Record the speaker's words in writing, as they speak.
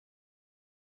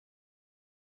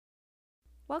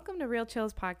Welcome to Real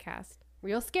Chills Podcast.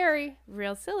 Real scary.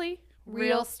 Real silly.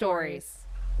 Real stories.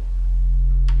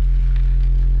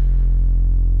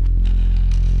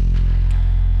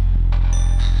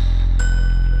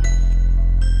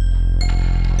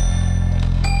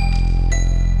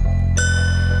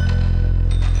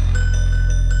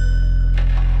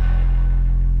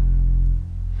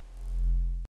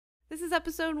 This is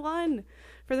episode 1.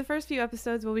 For the first few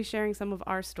episodes, we'll be sharing some of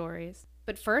our stories.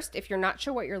 But first, if you're not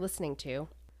sure what you're listening to,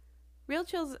 Real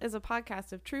Chills is a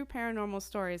podcast of true paranormal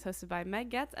stories hosted by Meg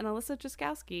Getz and Alyssa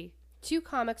Jaskowski. two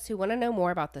comics who want to know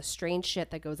more about the strange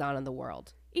shit that goes on in the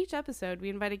world. Each episode, we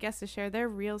invite a guest to share their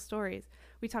real stories.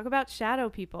 We talk about shadow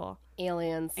people,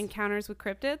 Aliens, encounters with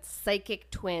cryptids,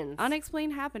 psychic twins,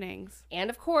 unexplained happenings, and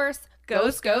of course,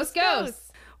 ghosts.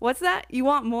 What's that? You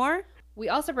want more? We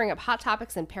also bring up hot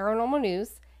topics in paranormal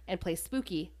news and play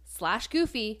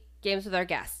spooky/goofy games with our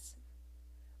guests.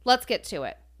 Let's get to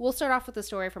it. We'll start off with a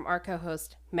story from our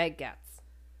co-host, Meg Getz.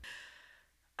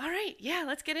 All right, yeah,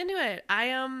 let's get into it.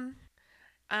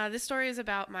 This story is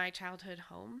about my childhood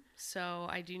home, so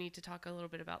I do need to talk a little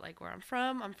bit about like where I'm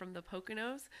from. I'm from the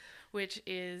Poconos, which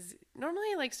is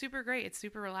normally like super great. It's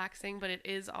super relaxing, but it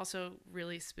is also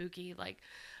really spooky. Like,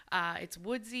 it's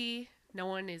woodsy. No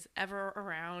one is ever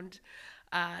around.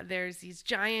 There's these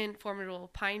giant,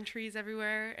 formidable pine trees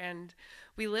everywhere, and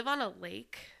we live on a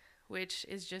lake, which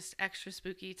is just extra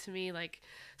spooky to me. Like,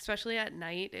 especially at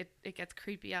night, it gets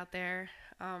creepy out there.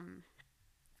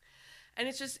 And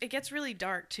it gets really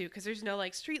dark too, because there's no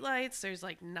like street lights, there's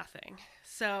like nothing.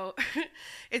 So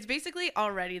it's basically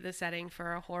already the setting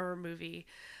for a horror movie.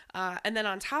 And then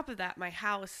on top of that, my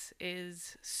house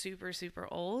is super, super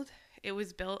old. It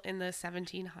was built in the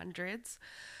 1700s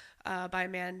by a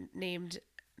man named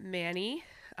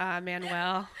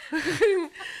Manuel.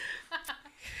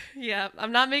 Yeah,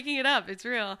 I'm not making it up. It's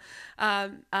real.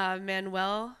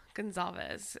 Manuel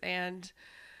Gonzalez. And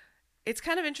it's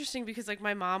kind of interesting because like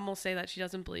my mom will say that she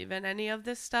doesn't believe in any of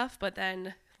this stuff, but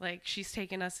then like she's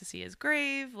taken us to see his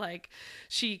grave. Like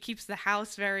she keeps the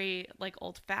house very like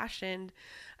old fashioned.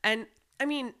 And I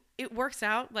mean, it works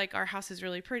out. Like our house is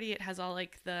really pretty. It has all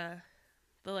like the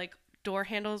like door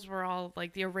handles were all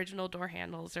like the original door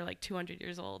handles. They're like 200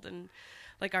 years old. And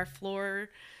like our floor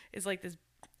is like this,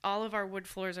 all of our wood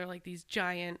floors are like these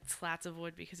giant slats of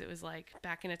wood because it was like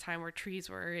back in a time where trees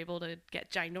were able to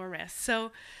get ginormous.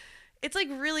 So it's like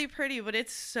really pretty, but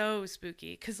it's so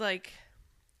spooky because like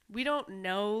we don't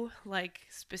know like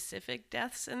specific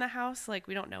deaths in the house. Like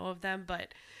we don't know of them,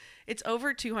 but it's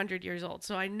over 200 years old.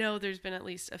 So I know there's been at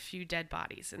least a few dead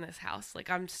bodies in this house. Like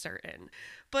I'm certain,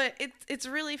 but it's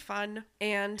really fun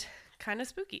and kind of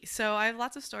spooky. So I have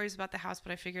lots of stories about the house,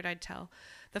 but I figured I'd tell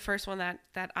the first one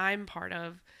that I'm part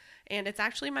of. And it's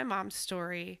actually my mom's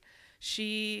story.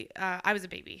 I was a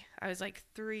baby. I was like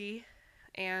 3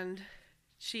 and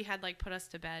she had like put us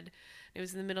to bed. It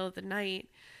was in the middle of the night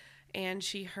and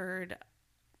she heard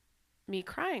me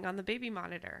crying on the baby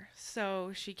monitor.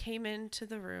 So she came into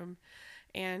the room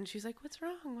and she's like, "What's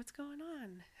wrong? What's going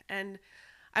on?" And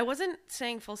I wasn't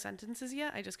saying full sentences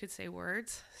yet. I just could say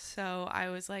words. So I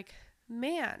was like,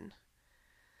 "Man."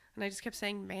 And I just kept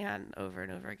saying "man" over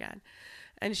and over again.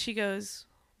 And she goes,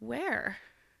 "Where?"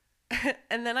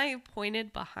 And then I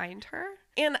pointed behind her.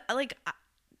 And like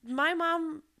my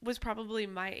mom was probably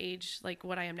my age, like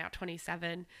what I am now,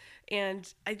 27.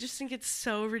 And I just think it's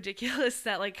so ridiculous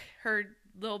that like her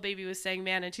little baby was saying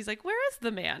 "man" and she's like, "Where is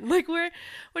the man? Like what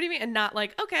do you mean?" And not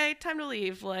like, "Okay, time to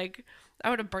leave." Like I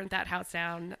would have burnt that house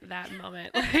down that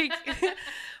moment. Like,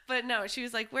 but no, she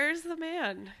was like, "Where's the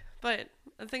man?" But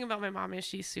the thing about my mom is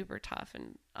she's super tough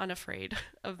and unafraid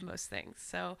of most things.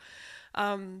 So,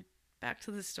 back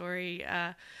to the story.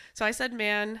 So I said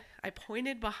 "man," I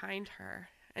pointed behind her.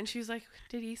 And she was like,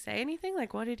 "Did he say anything?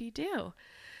 Like, what did he do?"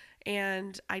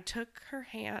 And I took her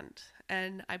hand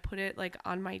and I put it like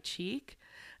on my cheek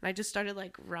and I just started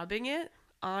like rubbing it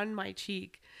on my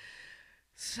cheek.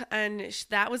 And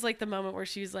that was like the moment where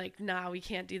she was like, "Nah, we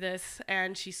can't do this."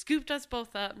 And she scooped us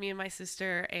both up, me and my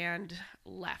sister, and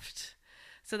left.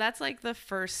 So that's like the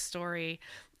first story.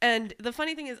 And the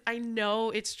funny thing is, I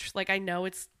know it's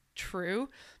true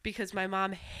because my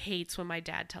mom hates when my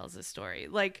dad tells this story.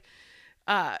 Like,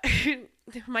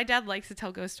 my dad likes to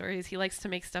tell ghost stories. He likes to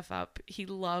make stuff up. He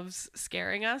loves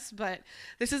scaring us, but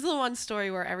this is the one story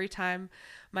where every time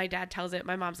my dad tells it,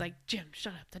 my mom's like, "Jim,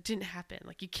 shut up. That didn't happen.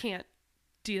 Like, you can't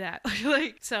do that."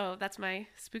 Like, so that's my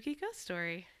spooky ghost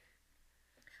story.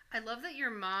 I love that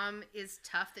your mom is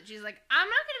tough, that she's like, "I'm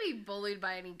not going to be bullied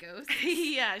by any ghosts."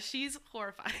 Yeah, she's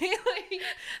horrifying. Like,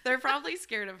 they're probably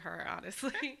scared of her,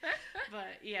 honestly.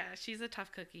 But yeah, she's a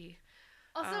tough cookie.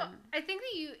 Also, I think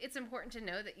that it's important to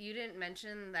know that you didn't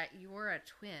mention that you were a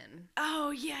twin.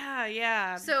 Oh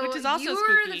yeah. So which is also you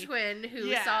were spooky. the twin who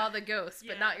Yeah. saw the ghost,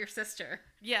 but Yeah. not your sister.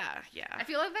 Yeah. I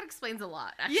feel like that explains a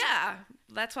lot. Actually. Yeah,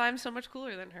 that's why I'm so much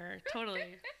cooler than her.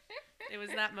 Totally. It was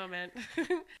that moment.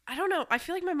 I don't know. I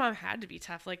feel like my mom had to be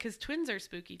tough, like, because twins are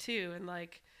spooky too, and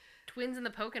like, Twins in the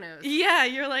Poconos. yeah,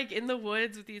 you're like in the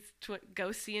woods with these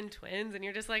ghost seeing twins, and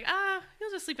you're just like,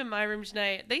 you'll just sleep in my room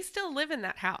tonight. They still live in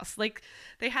that house. Like,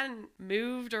 they hadn't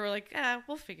moved or like,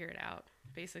 we'll figure it out,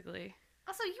 basically.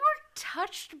 Also, you were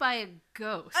touched by a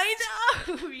ghost. I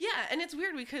know. Yeah, and it's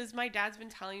weird because my dad's been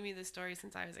telling me this story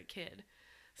since I was a kid,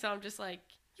 so I'm just like,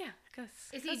 yeah,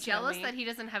 ghosts. Is he ghosts know jealous me. that he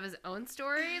doesn't have his own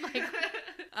story? Like,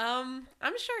 I'm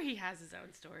sure he has his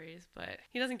own stories, but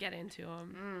he doesn't get into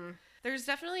them. There's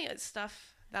definitely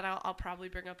stuff that I'll probably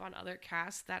bring up on other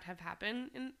casts that have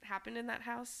happened in that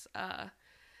house.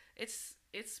 It's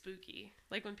spooky.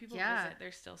 Like, when people visit,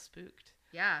 they're still spooked.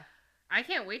 yeah, I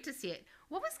can't wait to see it.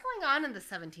 What was going on in the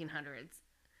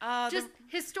 1700s? Just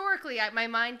historically, my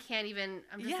mind can't even.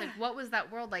 I'm just Yeah. like, what was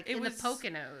that world like It in was- the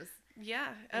Poconos? Yeah,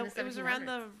 in the it was around 1700s.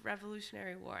 the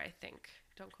Revolutionary War, I think.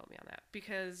 Don't quote me on that,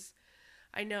 because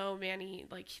I know Manny,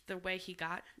 like, the way he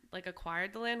got, like,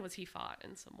 acquired the land was he fought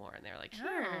in some war, and they were like,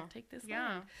 here, Oh, take this yeah.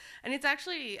 land. And it's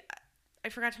actually, I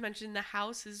forgot to mention, the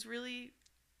house is really,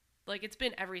 like, it's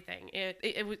been everything.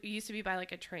 It used to be by,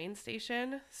 like, a train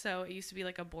station, so it used to be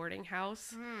like a boarding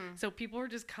house. So people were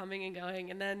just coming and going,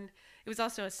 and then it was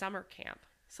also a summer camp.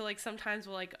 So, like, sometimes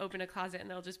we'll, like, open a closet and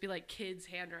there'll just be, like, kids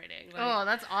handwriting. Like, Oh,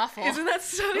 that's awful. isn't that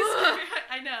so scary?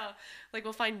 I know. Like,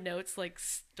 we'll find notes, like,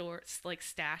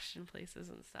 stashed in places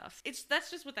and stuff.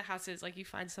 That's just what the house is. Like, you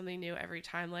find something new every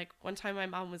time. Like, one time my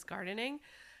mom was gardening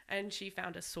and she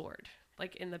found a sword,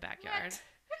 like, in the backyard.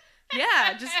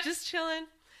 Yeah, just chilling.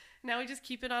 Now we just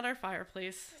keep it on our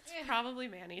fireplace. It's probably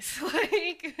Manny's.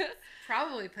 Like,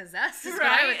 Probably possessed. Is what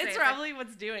I would right? say. It's probably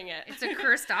what's doing it. It's a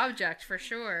cursed object for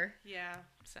sure. Yeah.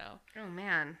 So, Oh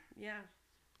man, yeah.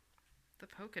 the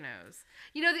Poconos.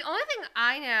 You know, the only thing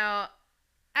I know,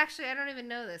 actually, I don't even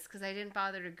know this because I didn't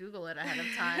bother to Google it ahead of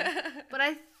time. But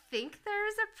I think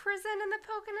there's a prison in the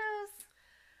Poconos.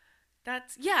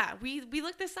 We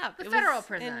looked this up. The It federal was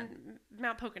prison. in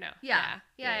Mount Pocono. Yeah.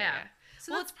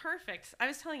 So Well, it's perfect. I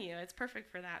was telling you, it's perfect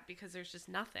for that because there's just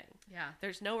nothing. yeah.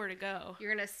 There's nowhere to go.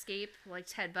 You're gonna escape like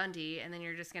Ted Bundy, and then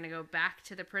you're just gonna go back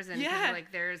to the prison. 'Cause Yeah. you're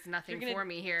like, there's nothing You're gonna for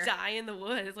me here. Die in the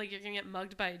woods. Like, you're gonna get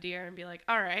mugged by a deer and be like,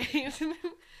 all right,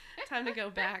 time to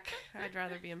go back. I'd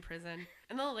rather be in prison.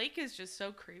 And the lake is just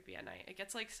so creepy at night. It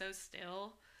gets like so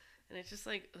still, and it's just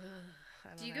like, ugh. I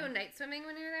don't Do you know. go night swimming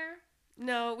when you're there?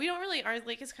 No, we don't really. Our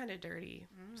lake is kind of dirty,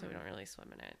 so we don't really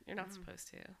swim in it. You're not supposed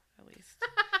to, at least.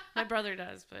 My brother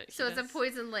does, but he So it's a does.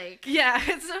 poison lake. Yeah,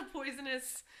 it's a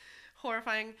poisonous,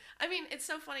 horrifying. I mean, it's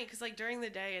so funny because, like, during the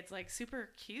day, it's like super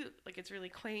cute, like it's really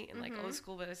quaint and like old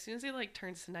school. But as soon as it like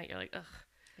turns to night, you're like, ugh,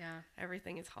 Yeah.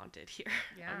 everything is haunted here.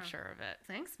 Yeah. I'm sure of it.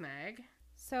 Thanks, Meg.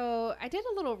 So I did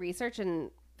a little research,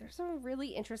 and there's a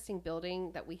really interesting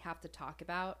building that we have to talk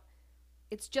about.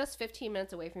 It's just 15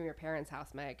 minutes away from your parents'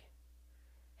 house, Meg.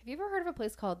 Have you ever heard of a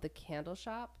place called the Candle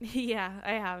Shop? Yeah,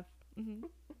 I have. Mm-hmm.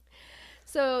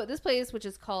 So this place, which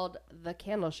is called the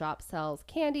Candle Shop, sells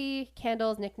candy,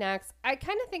 candles, knickknacks. I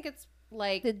kind of think it's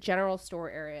like the general store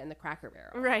area in the Cracker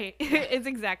Barrel. Right. It's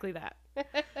exactly that.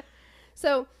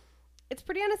 So it's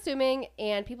pretty unassuming,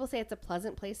 and people say it's a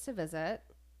pleasant place to visit.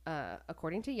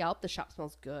 According to Yelp, the shop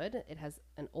smells good. It has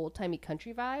an old-timey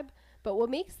country vibe. But what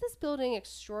makes this building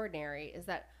extraordinary is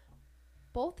that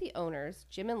both the owners,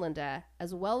 Jim and Linda,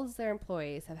 as well as their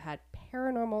employees, have had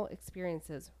paranormal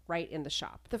experiences right in the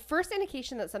shop. The first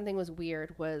indication that something was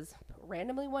weird was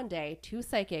randomly one day, two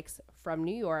psychics from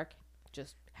New York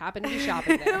just happened to be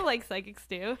shopping there. Like psychics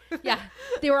do. Yeah,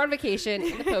 they were on vacation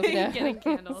in the Poconos. Getting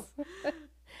candles.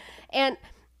 And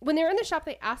when they were in the shop,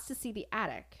 they asked to see the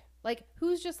attic. Like,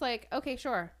 who's just like, okay,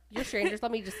 sure, you're strangers.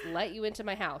 Let me just let you into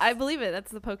my house. I believe it.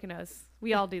 That's the Poconos.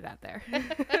 We all do that there.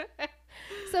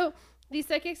 So these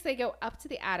psychics, they go up to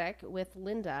the attic with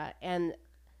Linda, and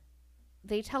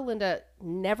they tell Linda,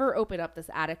 never open up this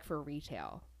attic for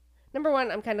retail. Number one,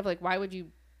 I'm kind of like, why would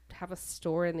you have a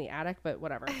store in the attic? But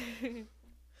whatever.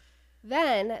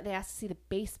 Then they asked to see the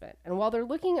basement. And while they're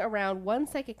looking around, one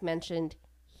psychic mentioned,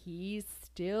 he's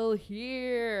still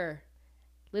here.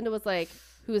 Linda was like,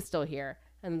 who is still here?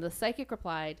 And the psychic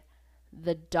replied,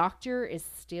 the doctor is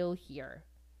still here.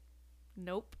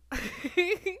 Nope.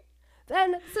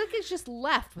 Then the psychics just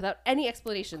left without any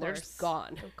explanation. They're course. just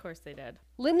gone. Of course they did.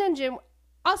 Linda and Jim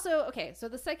also, okay, so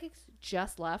the psychics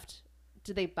just left.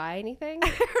 did they buy anything?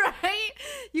 Right?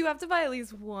 You have to buy at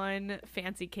least one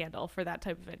fancy candle for that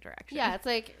type of interaction. Yeah, it's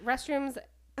like restrooms,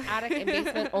 attic, and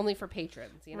basement only for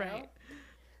patrons, you know? Right.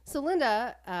 So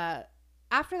Linda,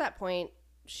 after that point,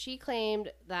 she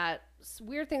claimed that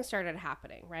weird things started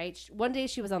happening, right? One day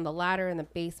she was on the ladder in the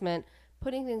basement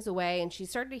putting things away, and she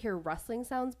started to hear rustling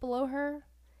sounds below her.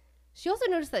 She also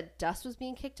noticed that dust was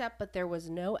being kicked up, but there was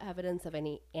no evidence of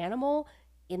any animal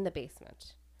in the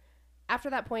basement. After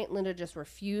that point, Linda just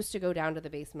refused to go down to the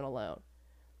basement alone.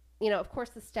 You know, of course,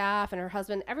 the staff and her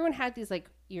husband, everyone had these like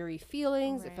eerie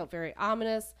feelings. Right. It felt very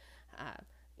ominous.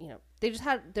 You know, they just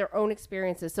had their own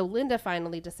experiences. So Linda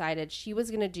finally decided she was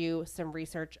going to do some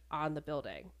research on the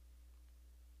building.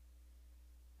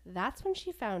 That's when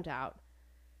she found out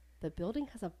the building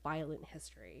has a violent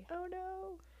history. Oh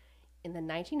no. In the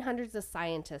 1900s, a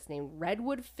scientist named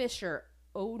Redwood Fisher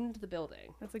owned the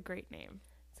building. That's a great name.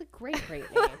 It's a great, great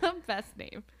name. Best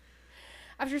name.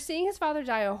 After seeing his father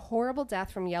die a horrible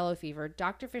death from yellow fever,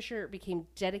 Dr. Fisher became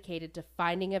dedicated to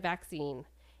finding a vaccine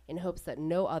in hopes that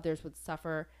no others would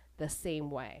suffer the same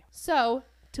way. So,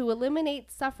 to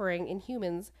eliminate suffering in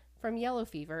humans from yellow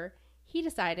fever, he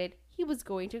decided he was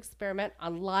going to experiment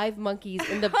on live monkeys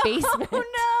in the basement. Oh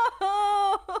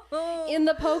no. In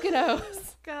the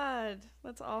Poconos. God,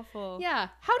 that's awful. Yeah.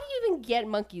 How do you even get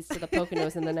monkeys to the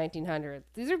Poconos in the 1900s?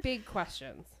 These are big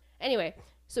questions. Anyway,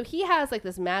 so he has like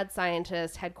this mad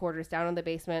scientist headquarters down in the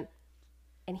basement,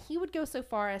 and he would go so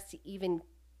far as to even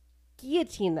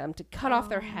guillotine them to cut off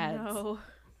their heads. No.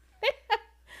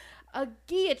 A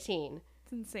guillotine.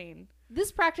 It's insane.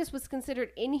 This practice was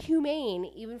considered inhumane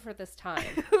even for this time.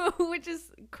 Which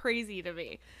is crazy to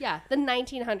me. Yeah, the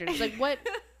 1900s. Like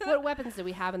what weapons did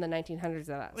we have in the 1900s at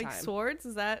that Like time? swords?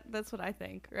 That's what I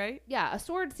think, right? Yeah, a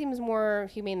sword seems more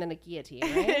humane than a guillotine,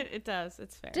 right? It does.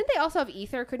 It's fair. Didn't they also have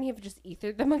ether? Couldn't he have just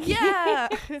ethered the monkey? Yeah.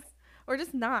 Or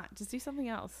just not. Just do something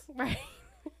else. Right.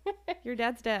 Your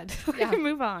dad's dead. Yeah.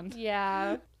 Move on.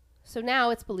 Yeah. So now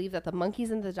it's believed that the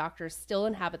monkeys and the doctors still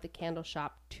inhabit the candle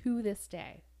shop to this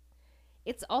day.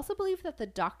 It's also believed that the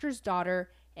doctor's daughter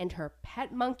and her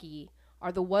pet monkey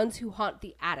are the ones who haunt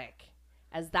the attic,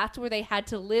 as that's where they had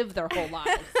to live their whole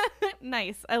lives.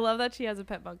 Nice. I love that she has a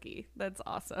pet monkey. That's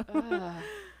awesome. Ugh.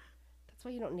 That's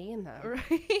why you don't name them.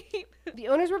 Right? The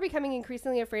owners were becoming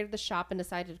increasingly afraid of the shop and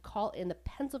decided to call in the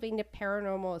Pennsylvania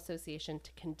Paranormal Association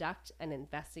to conduct an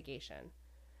investigation.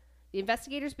 The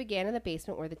investigators began in the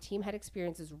basement where the team had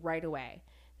experiences right away.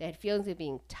 They had feelings of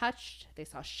being touched. They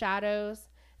saw shadows.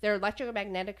 Their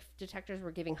electromagnetic detectors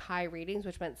were giving high readings,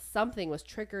 which meant something was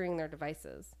triggering their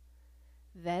devices.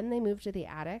 Then they moved to the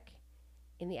attic.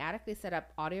 In the attic, they set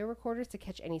up audio recorders to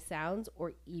catch any sounds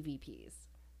or EVPs.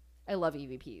 I love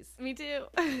EVPs. Me too.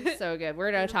 So good.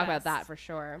 We're going They're to the talk about best. that for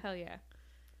sure. Hell yeah.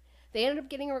 They ended up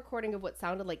getting a recording of what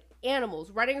sounded like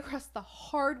animals running across the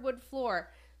hardwood floor,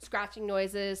 scratching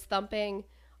noises, thumping,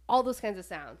 all those kinds of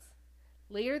sounds.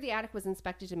 Later, the attic was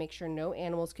inspected to make sure no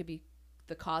animals could be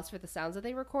the cause for the sounds that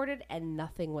they recorded, and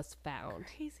nothing was found.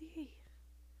 Crazy.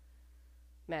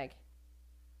 Meg,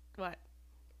 What?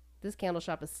 this candle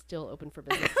shop is still open for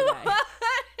business today. No,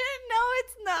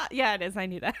 it's not. Yeah, it is. I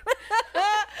knew that.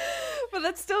 But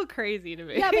that's still crazy to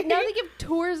me. Yeah, but now they give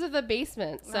tours of the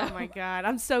basement. So Oh my God.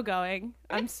 I'm so going.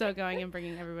 I'm so going and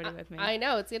bringing everybody with me. I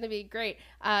know, it's going to be great.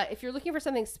 If you're looking for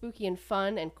something spooky and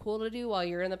fun and cool to do while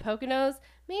you're in the Poconos,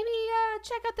 maybe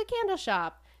check out the candle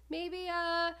shop. Maybe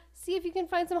see if you can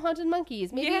find some haunted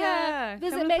monkeys. Maybe Yeah, come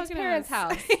visit to Meg's Poconos. parents'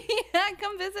 house. Yeah,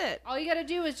 come visit. All you got to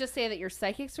do is just say that you're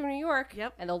psychics from New York.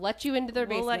 Yep. And they'll let you into their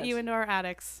We'll basement. let you into our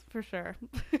attics for sure.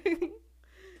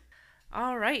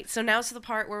 All right, so now's the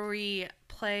part where we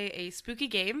play a spooky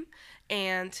game,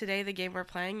 and today the game we're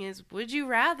playing is Would You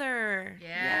Rather?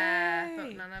 Yeah, Yay.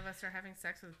 but none of us are having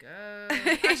sex with ghosts.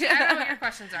 Actually, I don't know what your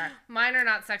questions are. Mine are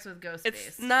not sex with ghosts It's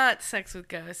based. not sex with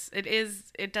ghosts. It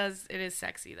is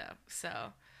sexy though.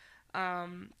 So,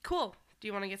 cool. Do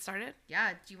you want to get started?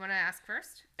 Yeah, do you want to ask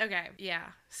first? Okay,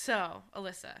 yeah. So,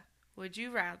 Alyssa, would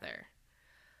you rather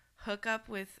hook up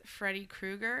with Freddy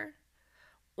Krueger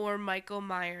or Michael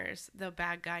Myers, the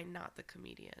bad guy, not the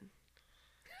comedian?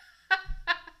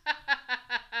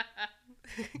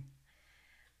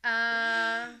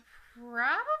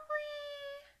 Probably.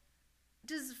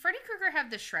 Does Freddy Krueger have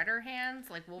the shredder hands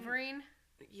like Wolverine?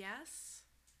 Yes.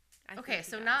 I Okay, think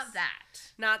he so does. not that.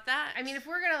 Not that. I mean, if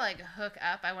we're gonna like hook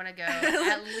up, I want to go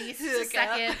at least to Hook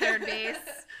second, up. third base.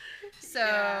 So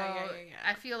Yeah.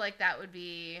 I feel like that would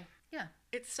be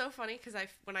It's so funny because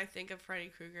when I think of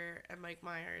Freddy Krueger and Mike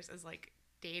Myers as like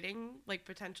dating, like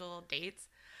potential dates,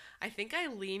 I think I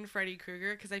lean Freddy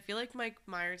Krueger because I feel like Mike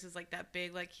Myers is like that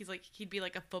big, like he'd be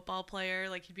like a football player,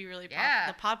 like he'd be really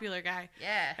the popular guy.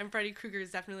 Yeah. And Freddy Krueger is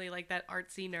definitely like that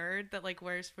artsy nerd that like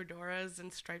wears fedoras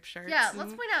and striped shirts. Yeah,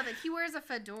 let's point out that he wears a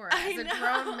fedora as a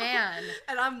grown man.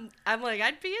 And I'm like,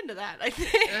 I'd be into that, I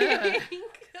think.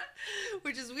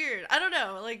 Which is weird. I don't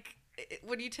know, like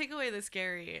when you take away the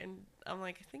scary, and I'm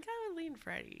like, I think I would lean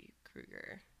Freddy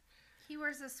Krueger. He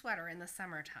wears a sweater in the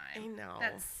summertime. I know.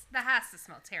 That has to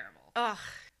smell terrible. Ugh,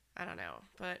 I don't know,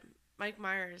 but Mike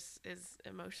Myers is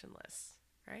emotionless,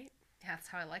 right? Yeah, that's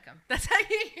how I like him. That's how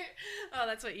you. Oh,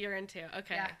 that's what you're into.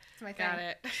 Okay, Yeah, that's my thing. got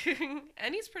it.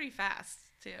 And he's pretty fast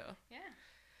too. Yeah.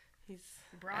 He's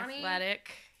Brawny.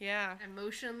 athletic. Yeah.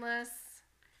 Emotionless.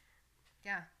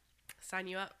 Yeah. Sign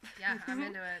you up. Yeah, I'm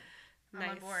into it. I'm on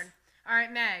Nice. board. All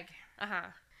right, Meg. Uh-huh.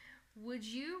 Would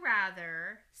you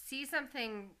rather see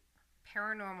something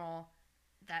paranormal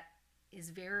that is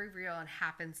very real and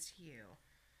happens to you,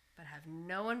 but have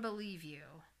no one believe you,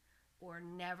 or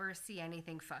never see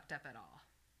anything fucked up at all?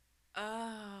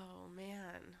 Oh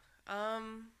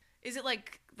man. Is it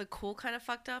like the cool kind of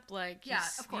fucked up? Like Yeah,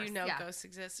 of course, you know yeah. ghosts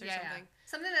exist or Yeah. something?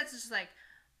 Something that's just like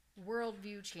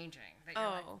worldview changing. That you're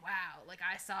like, Oh. wow, like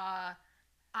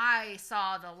I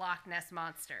saw the Loch Ness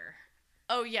monster,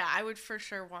 Oh yeah, I would for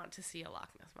sure want to see a Loch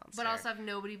Ness monster. but also have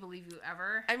nobody believe you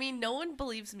ever. I mean, no one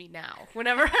believes me now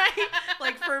whenever I,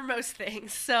 like, for most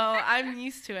things. So I'm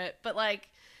used to it. But, like,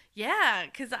 yeah,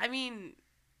 because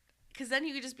then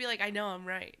you could just be like, I know I'm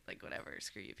right. Like, whatever,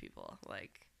 screw you people.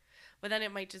 Like, but then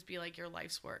it might just be, like, your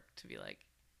life's work to be like,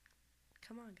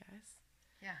 come on, guys.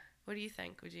 Yeah. What do you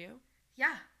think? Would you?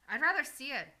 Yeah, I'd rather see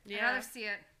it. Yeah. I'd rather see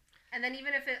it. And then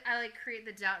even if I like create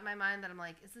the doubt in my mind that I'm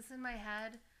like, is this in my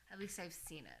head? At least I've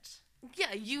seen it.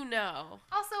 Yeah, you know.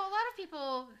 Also, a lot of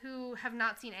people who have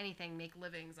not seen anything make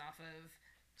livings off of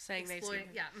Saying they've exploiting.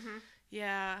 seen it. Yeah. Mm-hmm.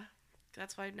 Yeah.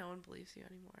 That's why no one believes you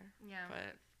anymore. Yeah.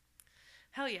 But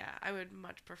hell yeah, I would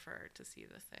much prefer to see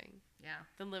the thing Yeah.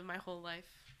 than live my whole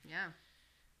life Yeah.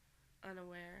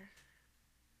 unaware.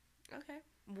 Okay.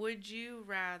 Would you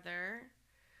rather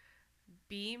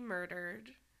be murdered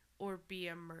or be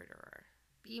a murderer?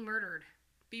 Be murdered.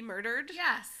 Be murdered?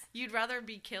 Yes. You'd rather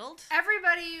be killed?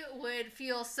 Everybody would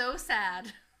feel so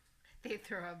sad. They'd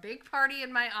throw a big party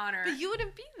in my honor. But you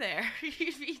wouldn't be there.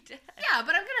 You'd be dead. Yeah,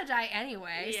 but I'm going to die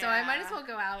anyway. So I might Yeah. as well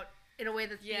go out in a way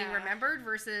that's being Yeah. remembered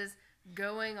versus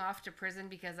going off to prison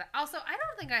because I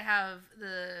don't think I have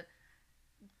the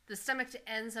stomach to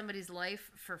end somebody's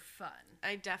life for fun.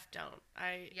 I don't.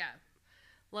 Yeah.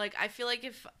 Like, I feel like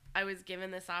if I was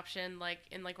given this option, like,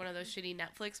 in, like, one of those shitty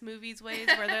Netflix movies ways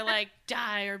where they're like,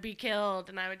 die or be killed,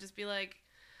 and I would just be like,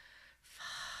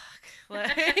 fuck.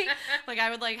 Like I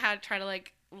would, like, try to,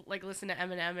 like, listen to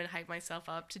Eminem and hype myself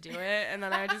up to do it, and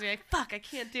then I would just be like, fuck, I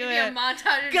can't do Maybe it. a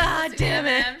montage of God just damn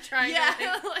it. Eminem trying Yeah,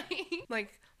 to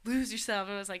like, lose yourself,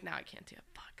 and I was like, no, I can't do it.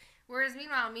 Fuck. Whereas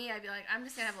meanwhile, me, I'd be like, I'm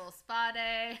just gonna have a little spa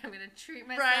day. I'm gonna treat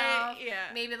myself. Right,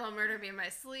 yeah. Maybe they'll murder me in my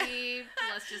sleep.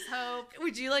 Let's just hope.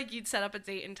 Would you, like, you'd set up a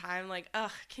date and time, like,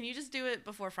 ugh, can you just do it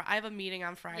before Friday? I have a meeting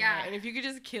on Friday, Yeah. and if you could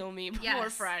just kill me before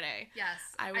Yes. Friday. Yes.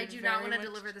 I I would do not very want to much-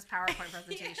 deliver this PowerPoint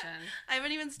presentation. I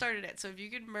haven't even started it, so if you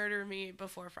could murder me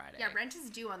before Friday. Yeah, rent is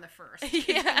due on the 1st.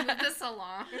 Yeah. Move this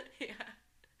along. Yeah,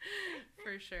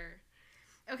 for sure.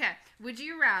 Okay. Would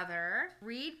you rather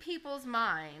read people's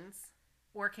minds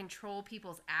or control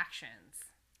people's actions?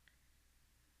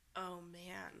 Oh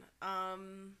man. I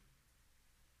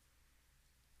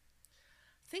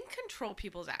think control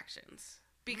people's actions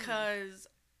because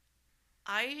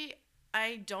I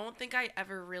don't think I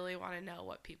ever really want to know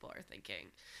what people are thinking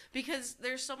because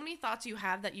there's so many thoughts you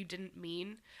have that you didn't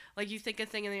mean. Like you think a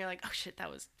thing and then you're like, oh shit,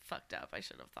 that was fucked up. I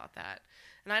should have thought that.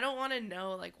 And I don't want to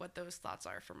know like what those thoughts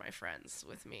are for my friends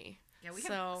with me. Yeah, we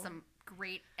have some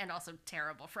great and also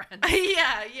terrible friends.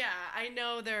 yeah. I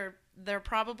know they're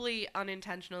probably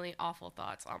unintentionally awful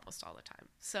thoughts almost all the time.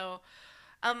 So,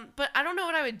 but I don't know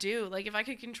what I would do. Like if I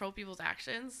could control people's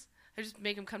actions, I'd just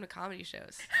make them come to comedy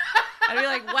shows. I'd be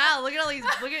like, wow, look at all these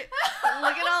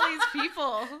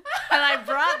people that I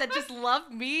brought that just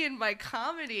love me and my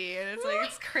comedy, and it's like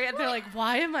it's crazy. They're like,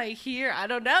 why am I here? I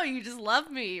don't know. You just love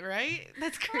me, right?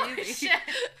 That's Holy crazy. shit.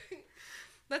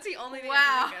 That's the only thing Wow.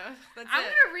 I can think of. That's I'm it.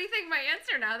 gonna rethink my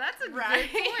answer now. That's a Right?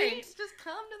 good point. Just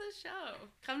come to the show.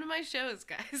 Come to my shows,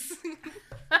 guys.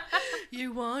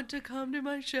 You want to come to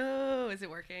my show? Is it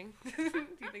working? Do you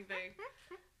think they?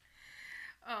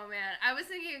 Oh man, I was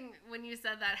thinking when you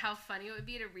said that how funny it would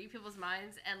be to read people's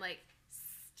minds and like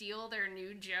steal their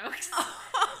new jokes,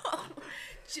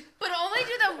 but only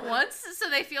do them once so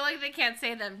they feel like they can't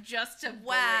say them just to bully.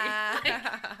 Wow. Like,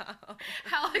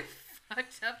 how like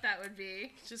fucked up that would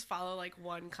be. Just follow like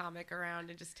one comic around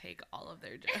and just take all of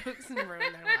their jokes and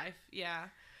ruin their life. Yeah.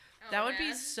 That would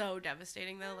be so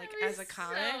devastating though, like as a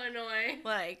comic. So annoying.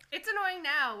 Like It's annoying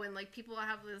now when like people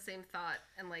have the same thought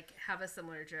and like have a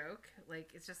similar joke. Like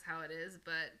it's just how it is.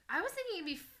 But I was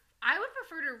thinking I would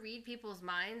prefer to read people's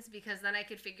minds because then I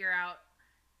could figure out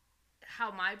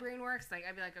how my brain works. Like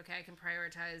I'd be like, okay, I can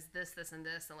prioritize this, and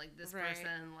this, and like this Right.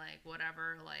 person, like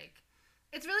whatever. Like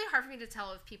it's really hard for me to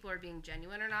tell if people are being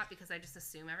genuine or not because I just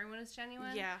assume everyone is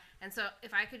genuine. yeah. And so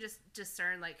if I could just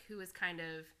discern like who is kind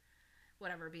of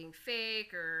whatever being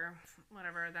fake or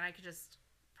whatever, then I could just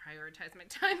prioritize my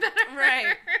time better.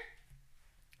 Right.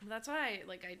 That's why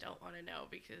I don't want to know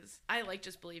because I like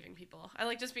just believing people. I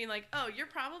like just being like, oh, you're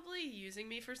probably using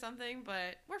me for something,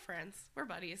 but we're friends. We're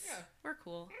buddies. Yeah. We're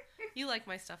cool. You like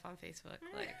my stuff on Facebook.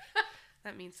 Like,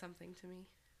 that means something to me.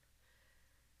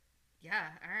 Yeah,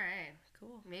 all right.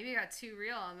 Cool. Maybe I got too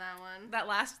real on that one. That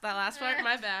last part,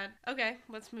 my bad. Okay,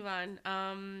 let's move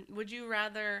on. Would you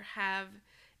rather have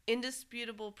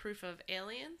indisputable proof of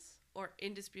aliens or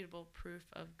indisputable proof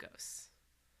of ghosts?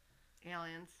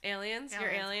 Aliens. Aliens? You're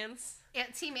aliens? Yeah,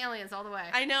 team aliens all the way.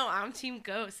 I know, I'm team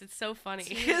ghosts. It's so funny.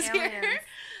 Team 'Cause aliens.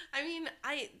 I mean,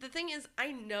 the thing is,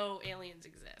 I know aliens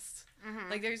exist.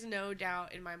 Mhm. Like, there's no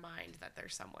doubt in my mind that they're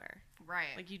somewhere.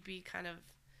 Right. Like, you'd be kind of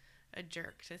a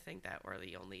jerk to think that we're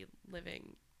the only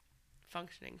living,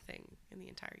 functioning thing in the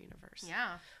entire universe.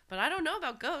 Yeah. But I don't know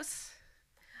about ghosts.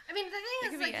 I mean, the It thing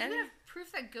could is, be like, you any- have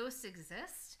proof that ghosts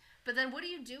exist, but then what do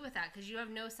you do with that? Because you have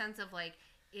no sense of, like,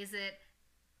 is it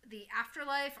the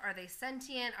afterlife? Are they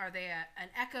sentient? Are they an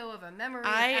echo of a memory, of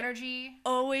energy?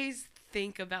 Always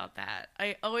think about that.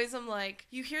 I always am like,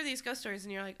 you hear these ghost stories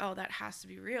and you're like, oh, that has to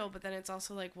be real. But then it's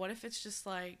also like, what if it's just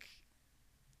like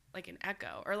an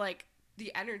echo, or like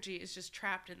the energy is just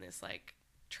trapped in this like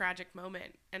tragic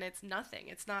moment and it's nothing.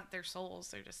 It's not their souls.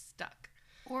 They're just stuck.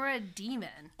 Or a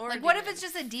demon. Or a like, what if demon. it's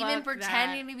just a demon Fuck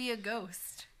pretending to be a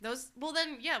ghost? Well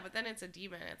then, yeah, but then it's a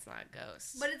demon. It's not a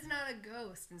ghost. But it's not a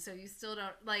ghost, and so you still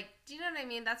don't, like, do you know what I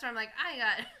mean? That's where I'm like, I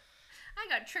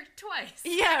got tricked twice.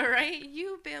 yeah, right?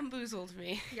 You bamboozled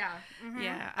me. Yeah. Mhm.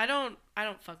 Yeah, I don't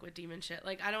fuck with demon shit.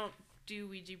 Like, I don't do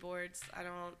Ouija boards. I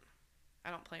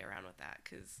don't play around with that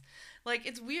because, like,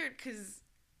 it's weird because,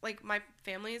 like, my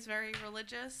family is very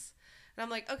religious, and I'm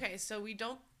like, okay, so we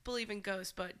don't believe in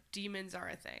ghosts, but demons are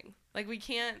a thing. Like, we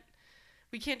can't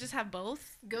just have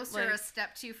both. Ghosts like, are a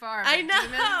step too far. I but know,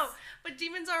 demons- but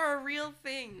demons are a real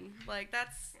thing. Like,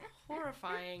 that's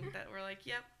horrifying. That we're like,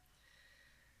 yep,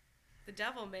 the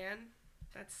devil, man.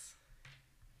 That's.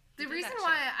 The he did reason that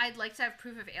why shit. I'd like to have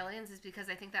proof of aliens is because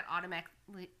I think that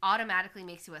automatically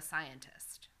makes you a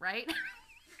scientist, right?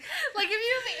 Like, if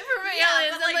you have proof of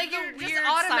aliens, but, then, like, the you're just weird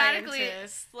automatically...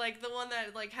 scientist, like the one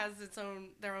that like has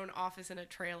their own office in a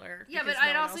trailer. Yeah, because but no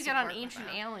I'd one also else get will on work with Ancient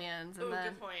them. Aliens. And Ooh, then,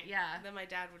 good point. Yeah. Then my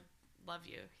dad would love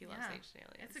you. He loves Yeah. Ancient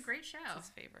Aliens. It's a great show. It's his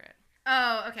favorite.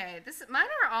 Oh, okay. Mine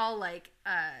are all, like,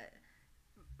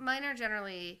 mine are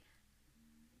generally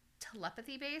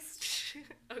telepathy based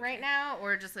Okay. right now,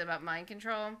 or just about mind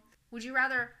control. Would you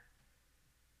rather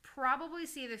probably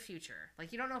see the future?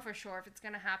 Like, you don't know for sure if it's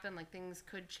going to happen, like, things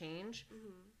could change.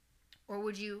 Mhm. Or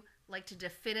would you like to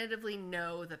definitively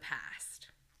know the past?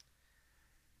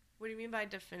 What do you mean by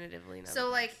definitively? So,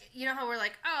 like, you know how we're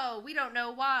like, oh, we don't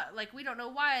know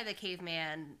why the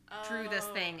caveman drew this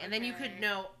Oh, thing, and then you okay. could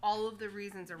know all of the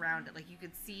reasons around it. Like, you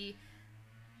could see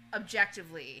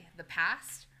objectively the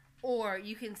past, or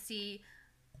you can see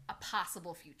a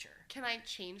possible future. Can I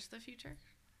change the future,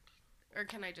 or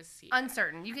can I just see?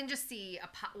 Uncertain. You can just see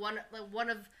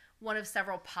one of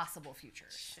several possible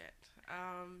futures. Shit.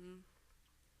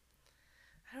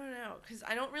 I don't know, because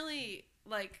I don't really,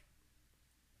 like,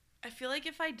 I feel like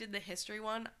if I did the history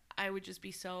one, I would just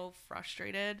be so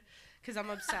frustrated, because I'm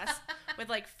obsessed with,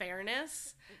 like,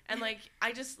 fairness, and, like,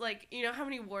 I just, like, you know how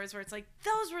many wars where it's like,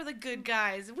 those were the good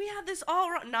guys, we had this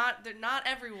all wrong, not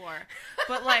every war,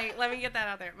 but, like, let me get that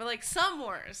out there, but, like, some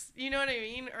wars, you know what I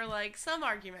mean, or, like, some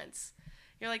arguments.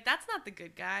 You're like, that's not the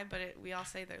good guy, but we all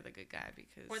say they're the good guy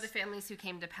because... Or the families who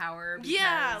came to power because,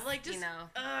 yeah, like, just, you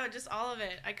know. just all of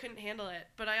it. I couldn't handle it.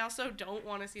 But I also don't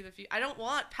want to see the future. I don't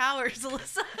want powers,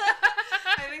 Alyssa.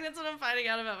 I think that's what I'm finding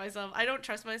out about myself. I don't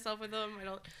trust myself with them.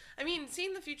 I mean,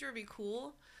 seeing the future would be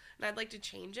cool, and I'd like to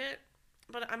change it.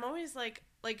 But I'm always like,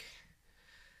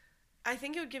 I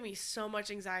think it would give me so much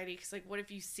anxiety because, like, what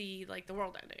if you see, like, the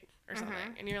world ending or something?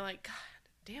 And you're like, God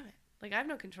damn it. Like, I have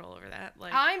no control over that.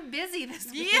 Like, I'm busy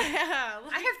this week. yeah.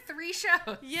 Like, I have 3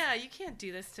 shows. yeah, you can't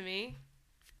do this to me.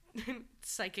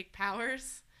 Psychic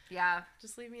powers. Yeah.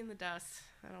 Just leave me in the dust.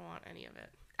 I don't want any of it.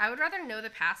 I would rather know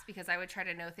the past because I would try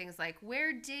to know things like,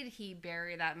 where did he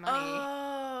bury that money?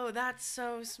 Oh, that's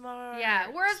so smart. Yeah.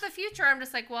 Whereas the future, I'm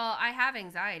just like, well, I have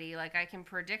anxiety. Like, I can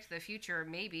predict the future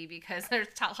maybe because there's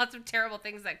lots of terrible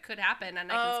things that could happen,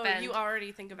 and I can spend you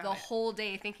already think about the it. whole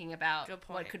day thinking about Good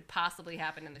point. what could possibly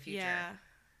happen in the future. Yeah.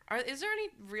 Is there any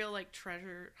real like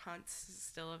treasure hunts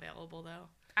still available though?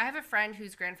 I have a friend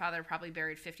whose grandfather probably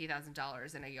buried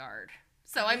 $50,000 in a yard.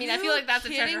 So, I mean, I feel like that's a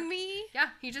treasure. Kidding me? Yeah,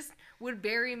 he just would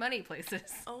bury money places.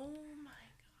 Oh my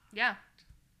god. Yeah.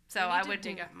 So I I need would to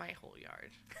dig up my whole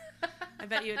yard. I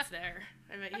bet you it's there.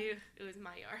 I bet you it was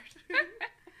my yard.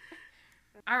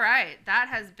 All right, that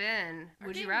has been Our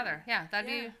Would You game. Rather. Yeah, that'd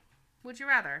Yeah. be Would You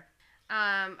Rather.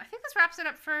 I think this wraps it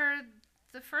up for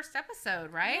the first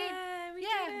episode, right? Yeah, we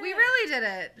Yeah, did we it. really did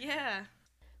it. Yeah.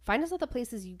 Find us at the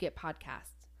places you get podcasts.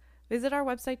 Visit our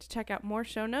website to check out more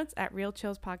show notes at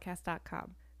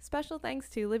realchillspodcast.com. Special thanks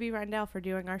to Libby Rindell for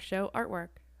doing our show artwork.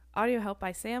 Audio help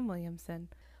by Sam Williamson.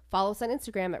 Follow us on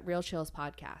Instagram at Real Chills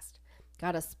Podcast.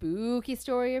 Got a spooky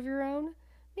story of your own?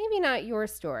 Maybe not your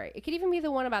story. It could even be the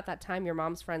one about that time your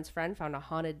mom's friend's friend found a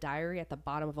haunted diary at the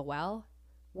bottom of a well.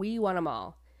 We want them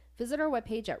all. Visit our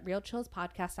webpage at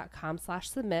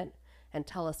realchillspodcast.com/submit and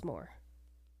tell us more.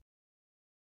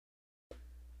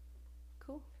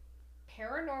 Cool.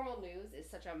 Paranormal news is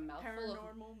such a mouthful of...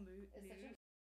 Paranormal It's such a